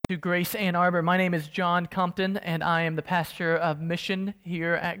To Grace Ann Arbor. My name is John Compton, and I am the pastor of mission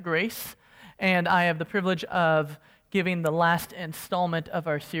here at Grace. And I have the privilege of giving the last installment of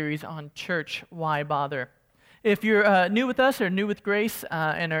our series on church, Why Bother? If you're new with us or new with Grace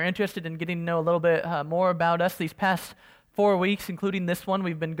and are interested in getting to know a little bit more about us, these past 4 weeks, including this one,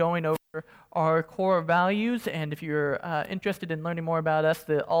 we've been going over our core values. And if you're interested in learning more about us,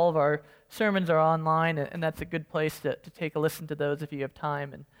 all of our sermons are online, and that's a good place to take a listen to those if you have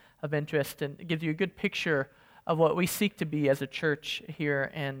time and of interest, and it gives you a good picture of what we seek to be as a church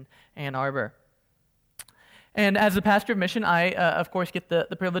here in Ann Arbor. And as the pastor of mission, I, of course, get the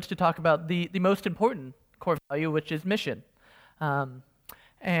privilege to talk about the most important core value, which is mission. And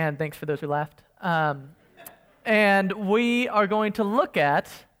thanks for those who laughed. And we are going to look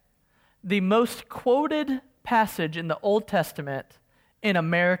at the most quoted passage in the Old Testament in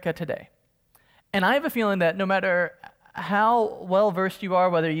America today. And I have a feeling that no matter how well-versed you are,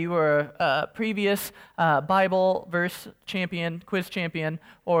 whether you are a previous Bible verse champion, quiz champion,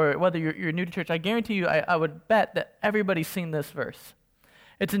 or whether you're new to church, I guarantee you, I would bet that everybody's seen this verse.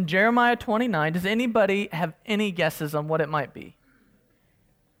 It's in Jeremiah 29. Does anybody have any guesses on what it might be?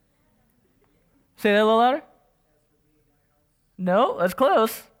 Say that a little louder. No, that's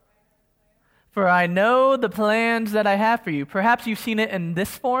close. For I know the plans that I have for you. Perhaps you've seen it in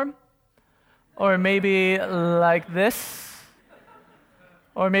this form. Or maybe like this,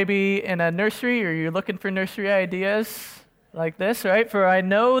 or maybe in a nursery, or you're looking for nursery ideas like this, right? For I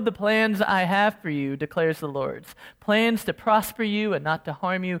know the plans I have for you, declares the Lord. Plans to prosper you and not to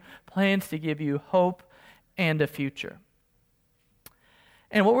harm you, plans to give you hope and a future.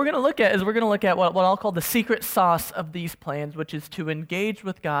 And what we're going to look at is we're going to look at what I'll call the secret sauce of these plans, which is to engage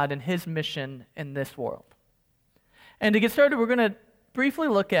with God and His mission in this world. And to get started, we're going to briefly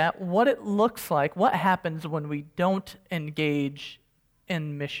look at what it looks like, what happens when we don't engage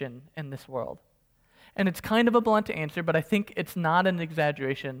in mission in this world. And it's kind of a blunt answer, but I think it's not an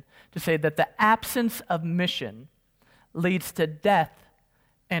exaggeration to say that the absence of mission leads to death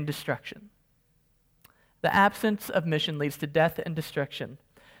and destruction. The absence of mission leads to death and destruction.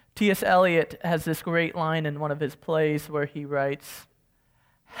 T.S. Eliot has this great line in one of his plays where he writes,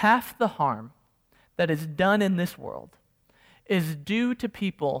 "Half the harm that is done in this world is due to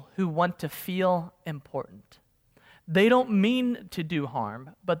people who want to feel important. They don't mean to do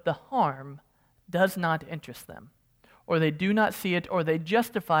harm, but the harm does not interest them, or they do not see it, or they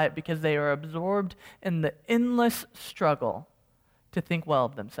justify it because they are absorbed in the endless struggle to think well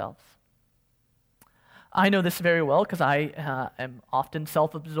of themselves." I know this very well because I am often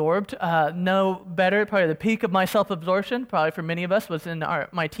self-absorbed. No better, probably the peak of my self-absorption, probably for many of us, was in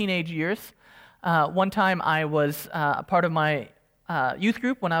my teenage years. One time I was a part of my youth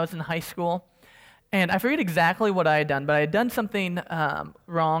group when I was in high school, and I forget exactly what I had done, but I had done something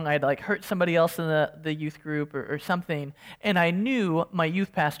wrong. I had hurt somebody else in the youth group or something, and I knew my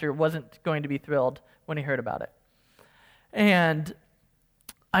youth pastor wasn't going to be thrilled when he heard about it. And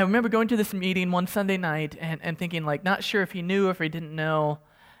I remember going to this meeting one Sunday night and thinking, not sure if he knew or if he didn't know,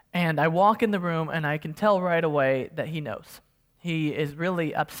 and I walk in the room, and I can tell right away that he knows. He is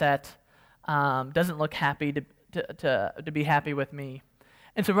really upset. Doesn't look happy to be happy with me.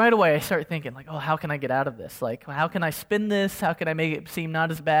 And so right away I start thinking, how can I get out of this? How can I spin this? How can I make it seem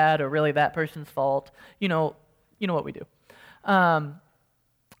not as bad or really that person's fault? You know what we do. And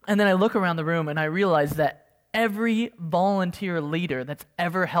then I look around the room and I realize that every volunteer leader that's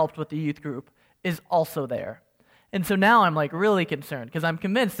ever helped with the youth group is also there. And so now I'm really concerned because I'm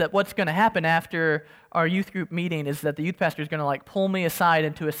convinced that what's going to happen after our youth group meeting is that the youth pastor is going to pull me aside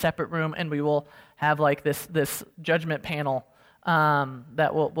into a separate room, and we will have this judgment panel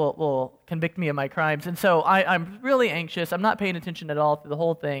that will convict me of my crimes. And so I'm really anxious. I'm not paying attention at all to the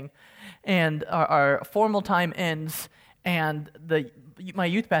whole thing. And our formal time ends, and my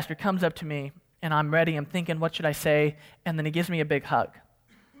youth pastor comes up to me, and I'm ready. I'm thinking, what should I say? And then he gives me a big hug.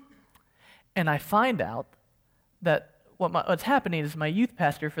 And I find out that what's happening is my youth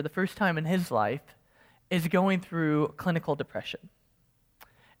pastor, for the first time in his life, is going through clinical depression.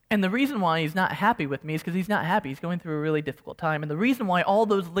 And the reason why he's not happy with me is because he's not happy. He's going through a really difficult time. And the reason why all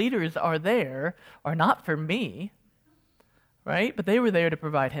those leaders are there are not for me, right? But they were there to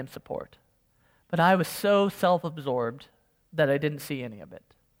provide him support. But I was so self-absorbed that I didn't see any of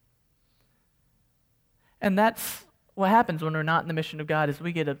it. And that's what happens when we're not in the mission of God, is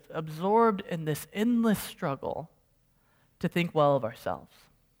we get absorbed in this endless struggle to think well of ourselves.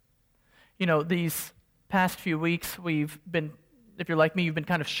 These past few weeks, we've been, if you're like me, you've been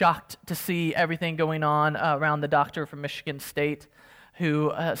kind of shocked to see everything going on around the doctor from Michigan State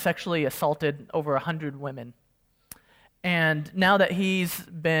who sexually assaulted over 100 women. And now that he's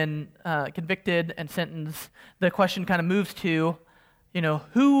been convicted and sentenced, the question kind of moves to,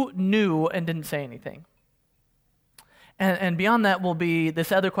 who knew and didn't say anything? And beyond that will be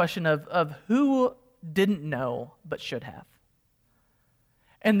this other question of who didn't know but should have.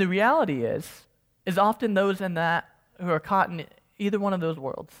 And the reality is often those in that who are caught in either one of those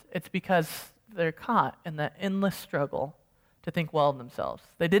worlds, it's because they're caught in that endless struggle to think well of themselves.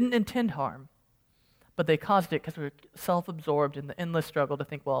 They didn't intend harm, but they caused it because we're self-absorbed in the endless struggle to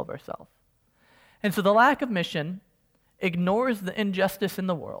think well of ourselves. And so the lack of mission ignores the injustice in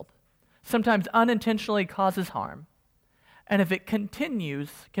the world, sometimes unintentionally causes harm, and if it continues,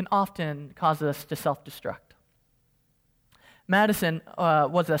 can often cause us to self-destruct. Madison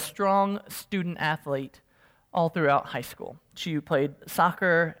was a strong student athlete all throughout high school. She played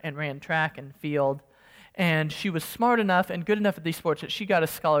soccer and ran track and field, and she was smart enough and good enough at these sports that she got a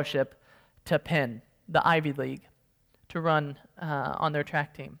scholarship to Penn, the Ivy League, to run on their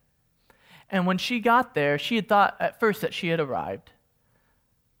track team. And when she got there, she had thought at first that she had arrived.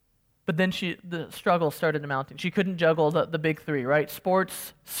 But then the struggle started mounting. She couldn't juggle the big three, right?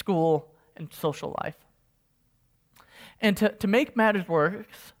 Sports, school, and social life. And to make matters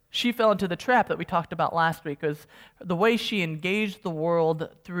worse, she fell into the trap that we talked about last week, because the way she engaged the world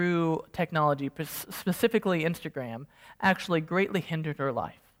through technology, specifically Instagram, actually greatly hindered her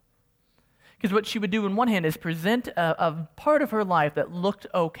life. Because what she would do on one hand is present a part of her life that looked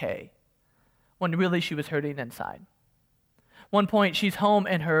okay, when really she was hurting inside. One point, she's home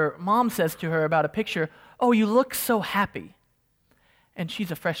and her mom says to her about a picture, "Oh, you look so happy." And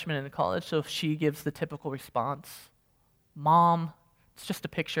she's a freshman in college, so she gives the typical response, "Mom, it's just a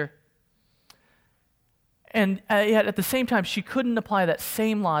picture." And yet at the same time, she couldn't apply that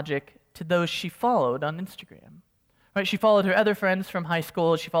same logic to those she followed on Instagram. Right? She followed her other friends from high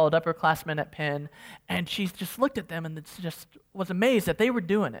school, she followed upperclassmen at Penn, and she just looked at them and just was amazed that they were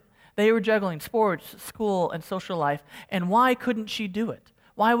doing it. They were juggling sports, school, and social life, and why couldn't she do it?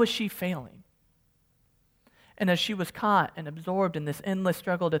 Why was she failing? And as she was caught and absorbed in this endless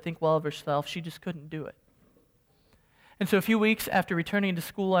struggle to think well of herself, she just couldn't do it. And so a few weeks after returning to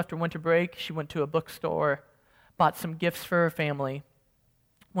school after winter break, she went to a bookstore, bought some gifts for her family,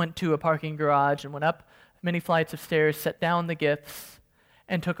 went to a parking garage, and went up many flights of stairs, set down the gifts,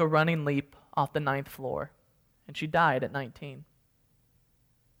 and took a running leap off the 9th floor. And she died at 19.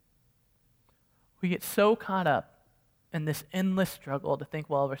 We get so caught up in this endless struggle to think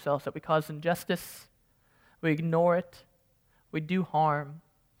well of ourselves that we cause injustice, we ignore it, we do harm,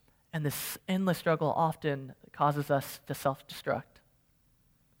 and this endless struggle often causes us to self-destruct.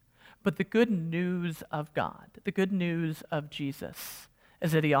 But the good news of God, the good news of Jesus,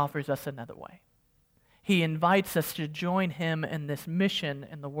 is that he offers us another way. He invites us to join him in this mission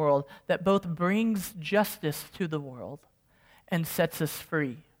in the world that both brings justice to the world and sets us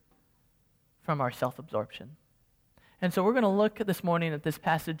free from our self-absorption. And so we're going to look this morning at this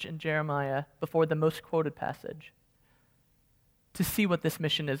passage in Jeremiah before the most quoted passage to see what this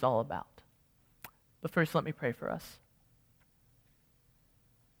mission is all about. But first, let me pray for us.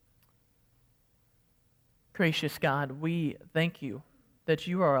 Gracious God, we thank you that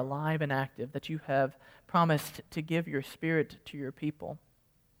you are alive and active, that you have promised to give your Spirit to your people.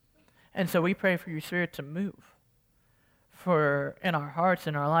 And so we pray for your Spirit to move in our hearts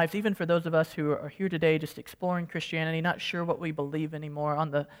and our lives, even for those of us who are here today just exploring Christianity, not sure what we believe anymore,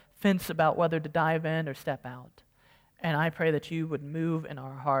 on the fence about whether to dive in or step out. And I pray that you would move in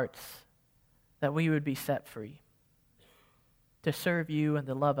our hearts, that we would be set free to serve you and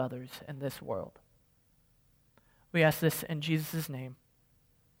to love others in this world. We ask this in Jesus' name.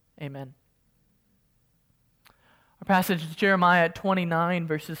 Amen. Our passage is Jeremiah 29,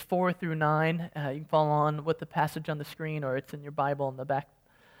 verses 4 through 9. You can follow on with the passage on the screen, or it's in your Bible in the back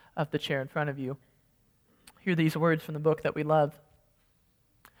of the chair in front of you. Hear these words from the book that we love.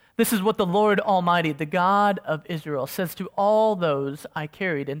 This is what the Lord Almighty, the God of Israel, says to all those I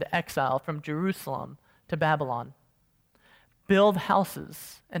carried into exile from Jerusalem to Babylon. Build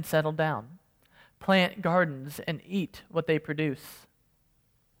houses and settle down. Plant gardens and eat what they produce.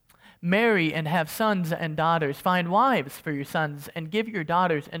 Marry and have sons and daughters. Find wives for your sons and give your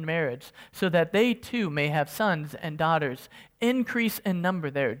daughters in marriage, so that they too may have sons and daughters. Increase in number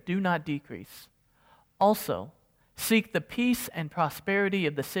there, do not decrease. Also, seek the peace and prosperity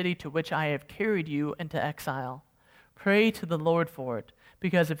of the city to which I have carried you into exile. Pray to the Lord for it,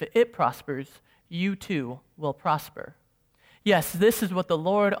 because if it prospers, you too will prosper. Yes, this is what the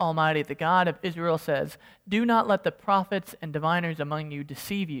Lord Almighty, the God of Israel, says. Do not let the prophets and diviners among you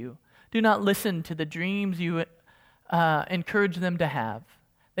deceive you. Do not listen to the dreams you encourage them to have.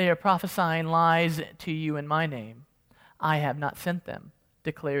 They are prophesying lies to you in my name. I have not sent them,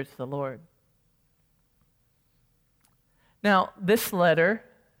 declares the Lord. Now, this letter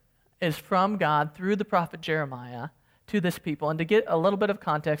is from God through the prophet Jeremiah to this people. And to get a little bit of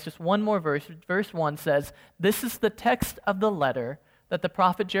context, just one more verse. Verse 1 says, "This is the text of the letter that the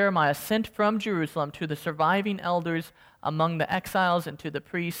prophet Jeremiah sent from Jerusalem to the surviving elders among the exiles and to the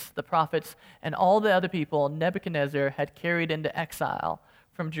priests, the prophets, and all the other people Nebuchadnezzar had carried into exile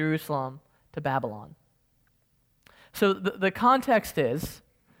from Jerusalem to Babylon." So the context is,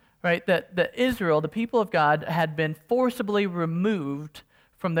 right, that Israel, the people of God, had been forcibly removed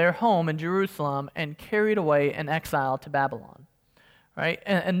from their home in Jerusalem and carried away in exile to Babylon, right?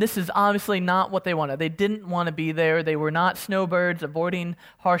 And this is obviously not what they wanted. They didn't want to be there. They were not snowbirds avoiding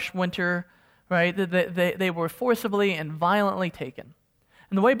harsh winter, right? They were forcibly and violently taken.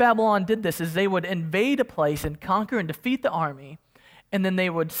 And the way Babylon did this is they would invade a place and conquer and defeat the army, and then they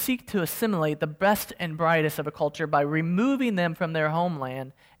would seek to assimilate the best and brightest of a culture by removing them from their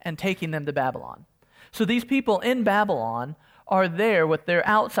homeland and taking them to Babylon. So these people in Babylon are there with their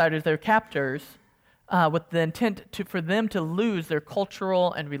outsiders, their captors, with the intent for them to lose their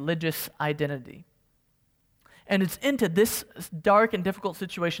cultural and religious identity. And it's into this dark and difficult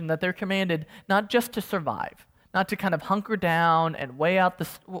situation that they're commanded not just to survive, not to kind of hunker down and wait out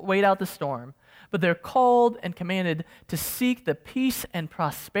the storm, but they're called and commanded to seek the peace and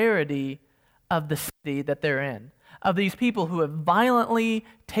prosperity of the city that they're in, of these people who have violently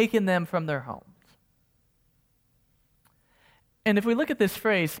taken them from their homes. And if we look at this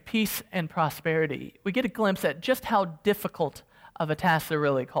phrase, peace and prosperity, we get a glimpse at just how difficult of a task they're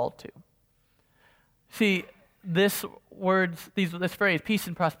really called to. See, this phrase, peace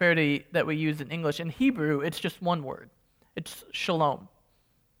and prosperity, that we use in English, in Hebrew, it's just one word. It's shalom.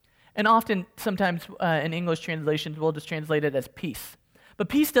 And often, sometimes in English translations, we'll just translate it as peace. But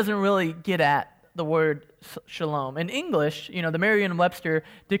peace doesn't really get at the word shalom. In English, the Merriam-Webster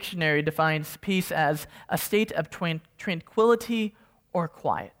dictionary defines peace as a state of tranquility or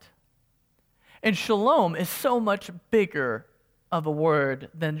quiet. And shalom is so much bigger of a word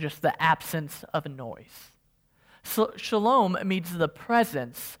than just the absence of noise. So shalom means the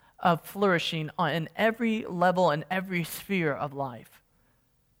presence of flourishing in every level and every sphere of life.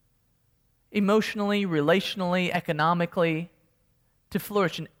 Emotionally, relationally, economically, to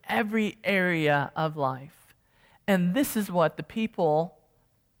flourish in every area of life. And this is what the people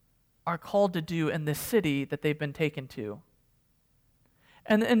are called to do in this city that they've been taken to.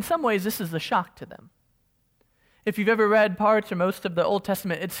 And in some ways, this is a shock to them. If you've ever read parts or most of the Old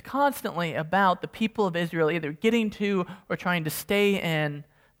Testament, it's constantly about the people of Israel either getting to or trying to stay in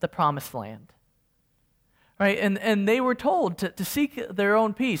the promised land. Right? And they were told to seek their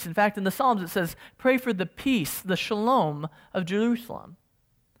own peace. In fact, in the Psalms it says, pray for the peace, the shalom of Jerusalem.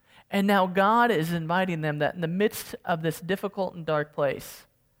 And now God is inviting them that in the midst of this difficult and dark place,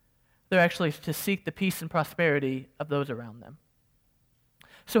 they're actually to seek the peace and prosperity of those around them.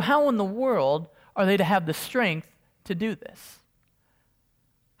 So how in the world are they to have the strength to do this?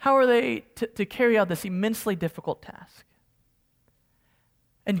 How are they to carry out this immensely difficult task?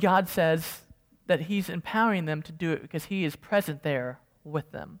 And God says that he's empowering them to do it because he is present there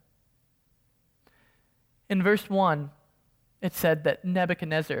with them. In verse 1, it said that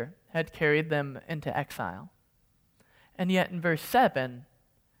Nebuchadnezzar had carried them into exile. And yet in verse 7,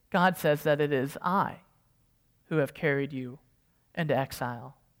 God says that it is I who have carried you into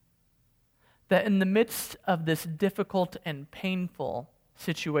exile. That in the midst of this difficult and painful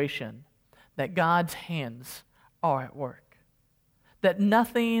situation, that God's hands are at work. That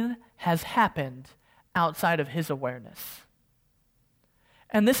nothing has happened outside of his awareness.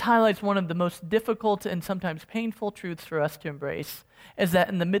 And this highlights one of the most difficult and sometimes painful truths for us to embrace, is that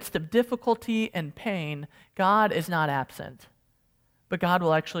in the midst of difficulty and pain, God is not absent, but God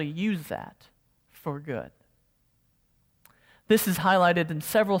will actually use that for good. This is highlighted in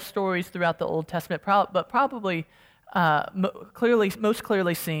several stories throughout the Old Testament, but probably most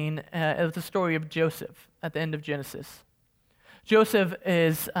clearly seen is the story of Joseph at the end of Genesis. Joseph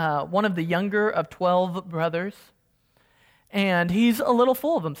is one of the younger of 12 brothers, and he's a little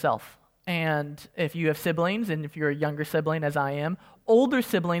full of himself. And if you have siblings, and if you're a younger sibling, as I am, older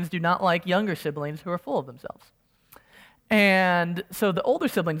siblings do not like younger siblings who are full of themselves. And so the older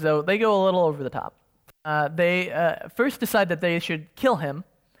siblings, though, they go a little over the top. They first decide that they should kill him,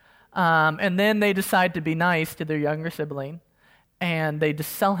 and then they decide to be nice to their younger sibling, and they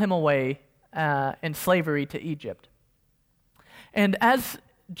just sell him away in slavery to Egypt. And as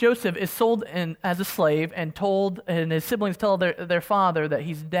Joseph is sold as a slave and his siblings tell their father that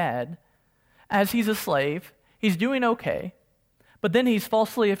he's dead, as he's a slave, he's doing okay, but then he's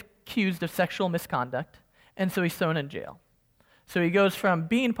falsely accused of sexual misconduct, and so he's thrown in jail. So he goes from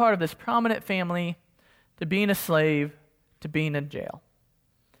being part of this prominent family to being a slave to being in jail.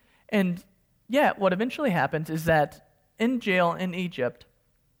 And yet, what eventually happens is that in jail in Egypt,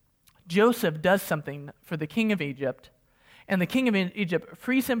 Joseph does something for the king of Egypt, and the king of Egypt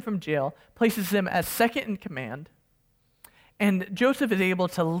frees him from jail, places him as second in command, and Joseph is able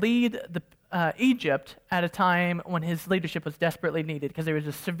to lead Egypt at a time when his leadership was desperately needed because there was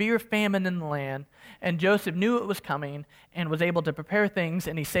a severe famine in the land, and Joseph knew it was coming and was able to prepare things,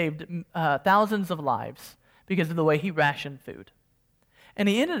 and he saved thousands of lives because of the way he rationed food. And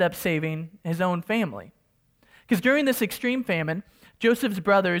he ended up saving his own family. Because during this extreme famine, Joseph's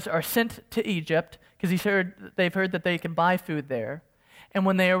brothers are sent to Egypt because they've heard that they can buy food there. And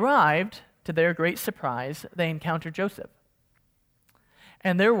when they arrived, to their great surprise, they encounter Joseph.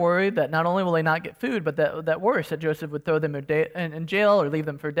 And they're worried that not only will they not get food, but that worse, that Joseph would throw them in jail or leave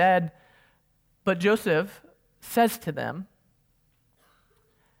them for dead. But Joseph says to them,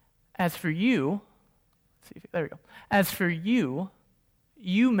 as for you,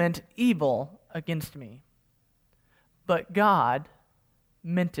 you meant evil against me, but God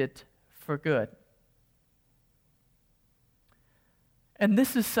meant it for good. And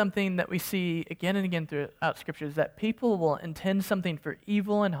this is something that we see again and again throughout Scripture, is that people will intend something for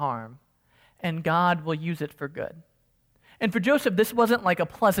evil and harm, and God will use it for good. And for Joseph, this wasn't like a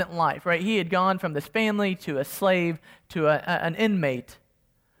pleasant life, right? He had gone from this family to a slave to an inmate,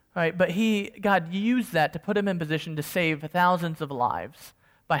 right? But God used that to put him in position to save thousands of lives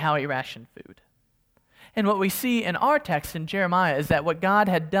by how he rationed food. And what we see in our text in Jeremiah is that what God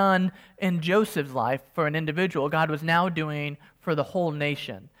had done in Joseph's life for an individual, God was now doing for the whole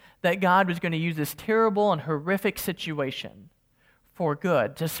nation. That God was going to use this terrible and horrific situation for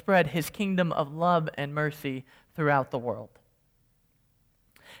good, to spread his kingdom of love and mercy throughout the world.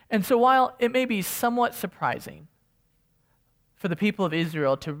 And so while it may be somewhat surprising for the people of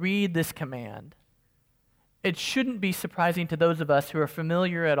Israel to read this command, it shouldn't be surprising to those of us who are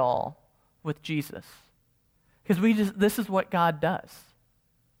familiar at all with Jesus. Because this is what God does.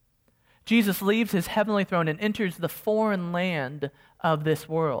 Jesus leaves his heavenly throne and enters the foreign land of this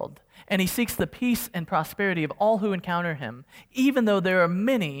world. And he seeks the peace and prosperity of all who encounter him, even though there are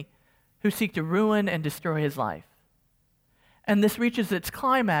many who seek to ruin and destroy his life. And this reaches its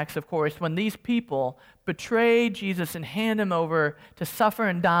climax, of course, when these people betray Jesus and hand him over to suffer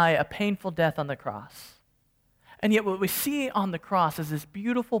and die a painful death on the cross. And yet what we see on the cross is this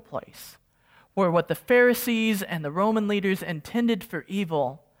beautiful place where what the Pharisees and the Roman leaders intended for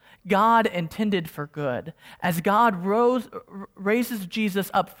evil, God intended for good, as God raises Jesus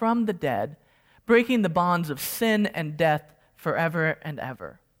up from the dead, breaking the bonds of sin and death forever and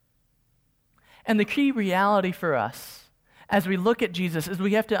ever. And the key reality for us as we look at Jesus is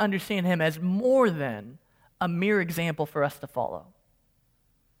we have to understand him as more than a mere example for us to follow.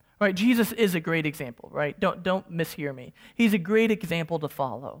 Right? Jesus is a great example, right? Don't mishear me. He's a great example to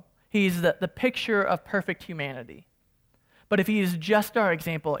follow. He's the picture of perfect humanity. But if he is just our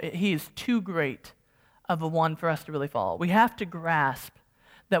example, he is too great of a one for us to really follow. We have to grasp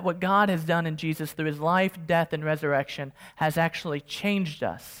that what God has done in Jesus through his life, death, and resurrection has actually changed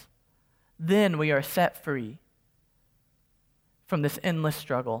us. Then we are set free from this endless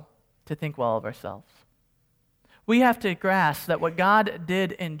struggle to think well of ourselves. We have to grasp that what God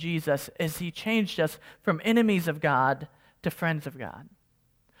did in Jesus is he changed us from enemies of God to friends of God.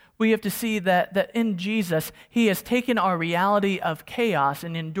 We have to see that in Jesus, he has taken our reality of chaos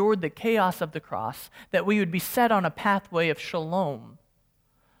and endured the chaos of the cross, that we would be set on a pathway of shalom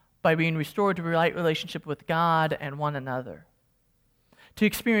by being restored to a right relationship with God and one another, to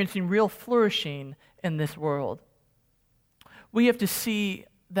experiencing real flourishing in this world. We have to see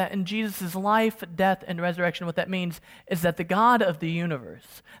that in Jesus' life, death, and resurrection, what that means is that the God of the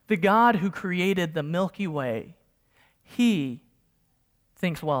universe, the God who created the Milky Way, he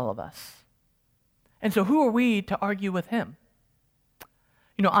thinks well of us. And so who are we to argue with him?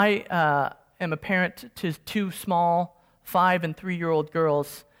 You know, I am a parent to two small 5- and 3-year-old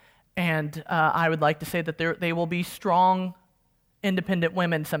girls, and I would like to say that they will be strong, independent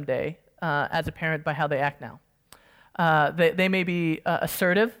women someday as a parent by how they act now. They may be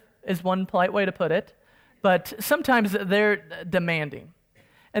assertive, is one polite way to put it, but sometimes they're demanding.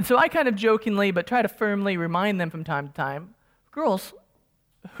 And so I kind of jokingly, but try to firmly remind them from time to time, girls,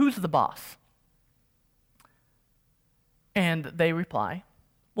 who's the boss? And they reply,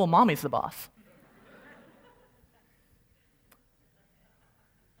 well, mommy's the boss.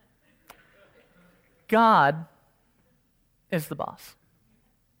 God is the boss,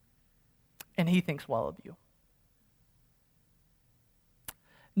 and he thinks well of you.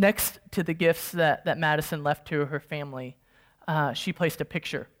 Next to the gifts that Madison left to her family, she placed a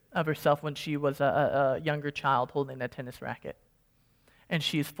picture of herself when she was a younger child holding a tennis racket. And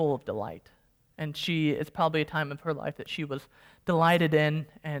she is full of delight. And it's probably a time of her life that she was delighted in,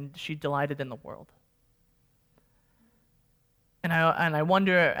 and she delighted in the world. And I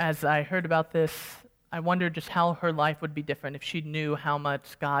wonder, as I heard about this, I wonder just how her life would be different if she knew how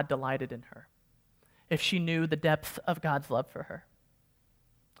much God delighted in her, if she knew the depth of God's love for her.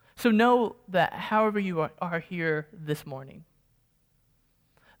 So know that however you are here this morning,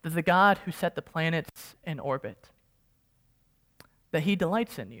 that the God who set the planets in orbit, that he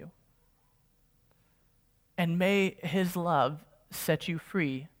delights in you. And may his love set you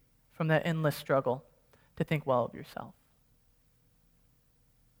free from that endless struggle to think well of yourself.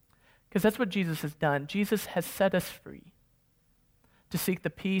 Because that's what Jesus has done. Jesus has set us free to seek the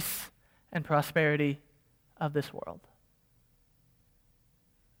peace and prosperity of this world.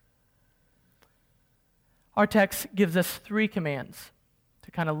 Our text gives us 3 commands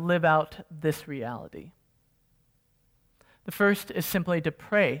to kind of live out this reality. The first is simply to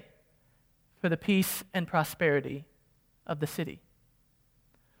pray for the peace and prosperity of the city.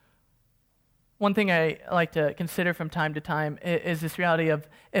 One thing I like to consider from time to time is this reality of,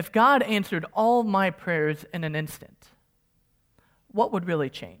 if God answered all my prayers in an instant, what would really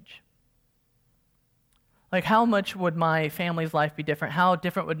change? Like, how much would my family's life be different? How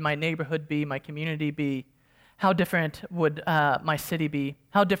different would my neighborhood be, my community be? How different would my city be?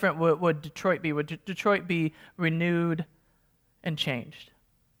 How different would Detroit be? Would Detroit be renewed and changed?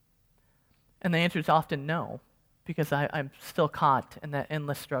 And the answer is often no, because I'm still caught in that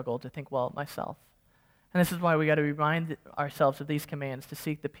endless struggle to think well of myself. And this is why we got to remind ourselves of these commands to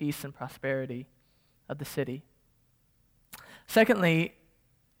seek the peace and prosperity of the city. Secondly,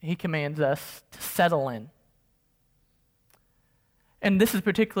 he commands us to settle in. And this is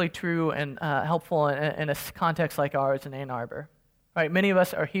particularly true and helpful in a context like ours in Ann Arbor. Right? Many of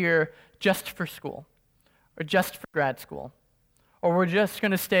us are here just for school, or just for grad school, or we're just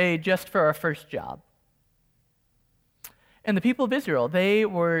going to stay just for our first job. And the people of Israel, they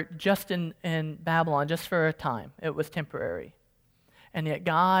were just in Babylon just for a time. It was temporary. And yet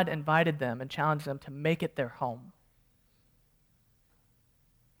God invited them and challenged them to make it their home.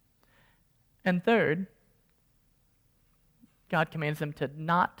 And third, God commands them to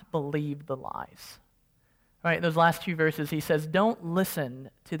not believe the lies. Right, in those last 2 verses, he says, don't listen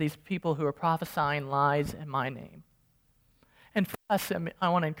to these people who are prophesying lies in my name. And for us, I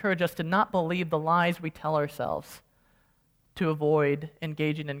want to encourage us to not believe the lies we tell ourselves to avoid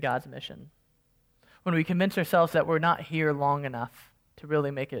engaging in God's mission. When we convince ourselves that we're not here long enough to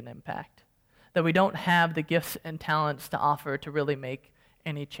really make an impact, that we don't have the gifts and talents to offer to really make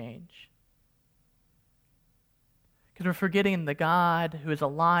any change. Because we're forgetting the God who is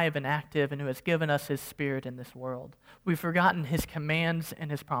alive and active and who has given us his Spirit in this world. We've forgotten his commands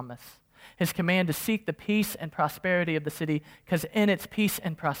and his promise. His command to seek the peace and prosperity of the city, because in its peace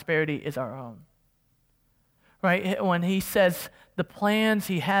and prosperity is our own. Right? When he says the plans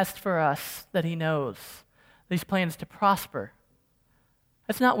he has for us that he knows, these plans to prosper,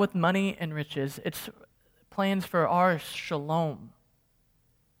 that's not with money and riches. It's plans for our shalom.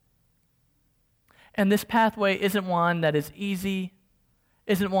 And this pathway isn't one that is easy,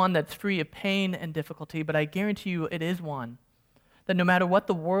 isn't one that's free of pain and difficulty, but I guarantee you it is one that no matter what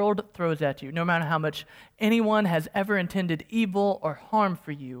the world throws at you, no matter how much anyone has ever intended evil or harm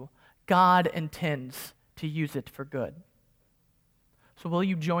for you, God intends to use it for good. So will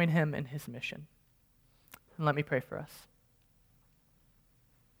you join him in his mission? And let me pray for us.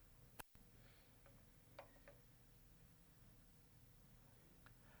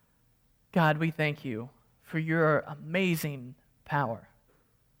 God, we thank you for your amazing power,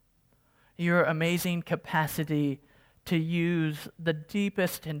 your amazing capacity to use the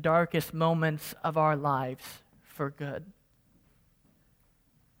deepest and darkest moments of our lives for good.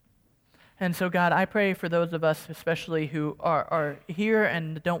 And so, God, I pray for those of us especially who are here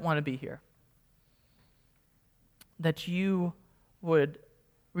and don't want to be here, that you would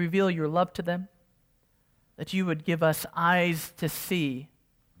reveal your love to them, that you would give us eyes to see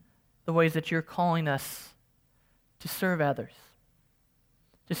the ways that you're calling us to serve others,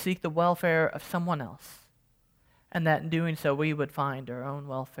 to seek the welfare of someone else, and that in doing so we would find our own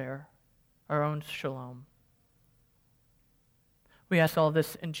welfare, our own shalom. We ask all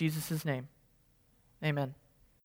this in Jesus' name. Amen.